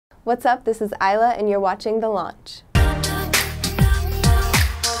What's up? This is Iyla, and you're watching The Launch.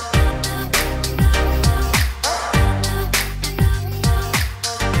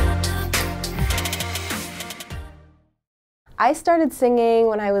 I started singing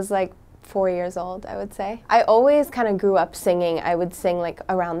when I was like 4 years old, I would say. I always kind of grew up singing. I would sing like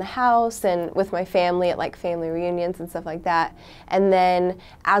around the house and with my family at like family reunions and stuff like that. And then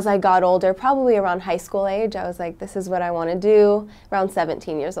as I got older, probably around high school age, I was like, this is what I want to do. Around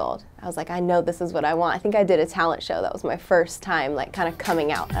 17 years old, I was like, I know this is what I want. I think I did a talent show. That was my first time like kind of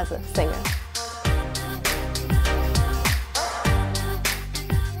coming out as a singer.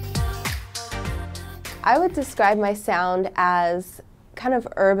 I would describe my sound as kind of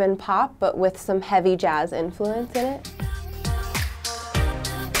urban pop, but with some heavy jazz influence in it.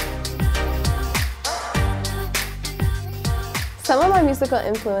 Some of my musical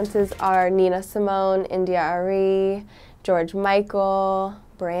influences are Nina Simone, India Arie, George Michael,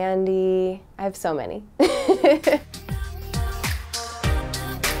 Brandy. I have so many.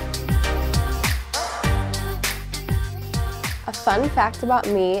 A fun fact about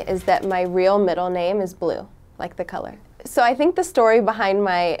me is that my real middle name is Blue, like the color. So I think the story behind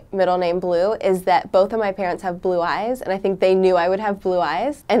my middle name Blue is that both of my parents have blue eyes, and I think they knew I would have blue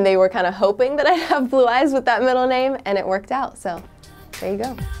eyes, and they were kind of hoping that I'd have blue eyes with that middle name, and it worked out, so there you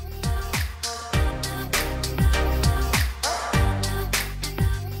go.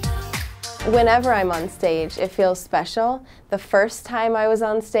 Whenever I'm on stage, it feels special. The first time I was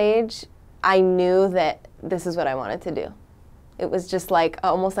on stage, I knew that this is what I wanted to do. It was just like,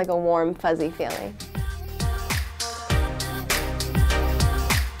 almost like a warm, fuzzy feeling.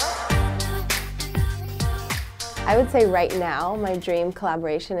 I would say right now, my dream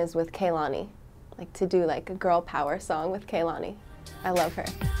collaboration is with Kehlani. Like to do like a girl power song with Kehlani. I love her.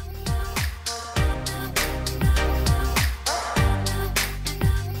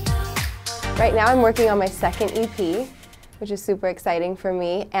 Right now I'm working on my second EP, which is super exciting for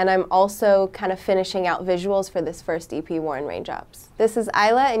me, and I'm also kind of finishing out visuals for this first EP, War and Raindrops. This is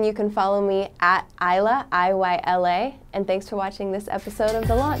Iyla, and you can follow me at Iyla, I-Y-L-A, and thanks for watching this episode of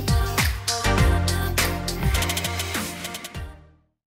The Launch.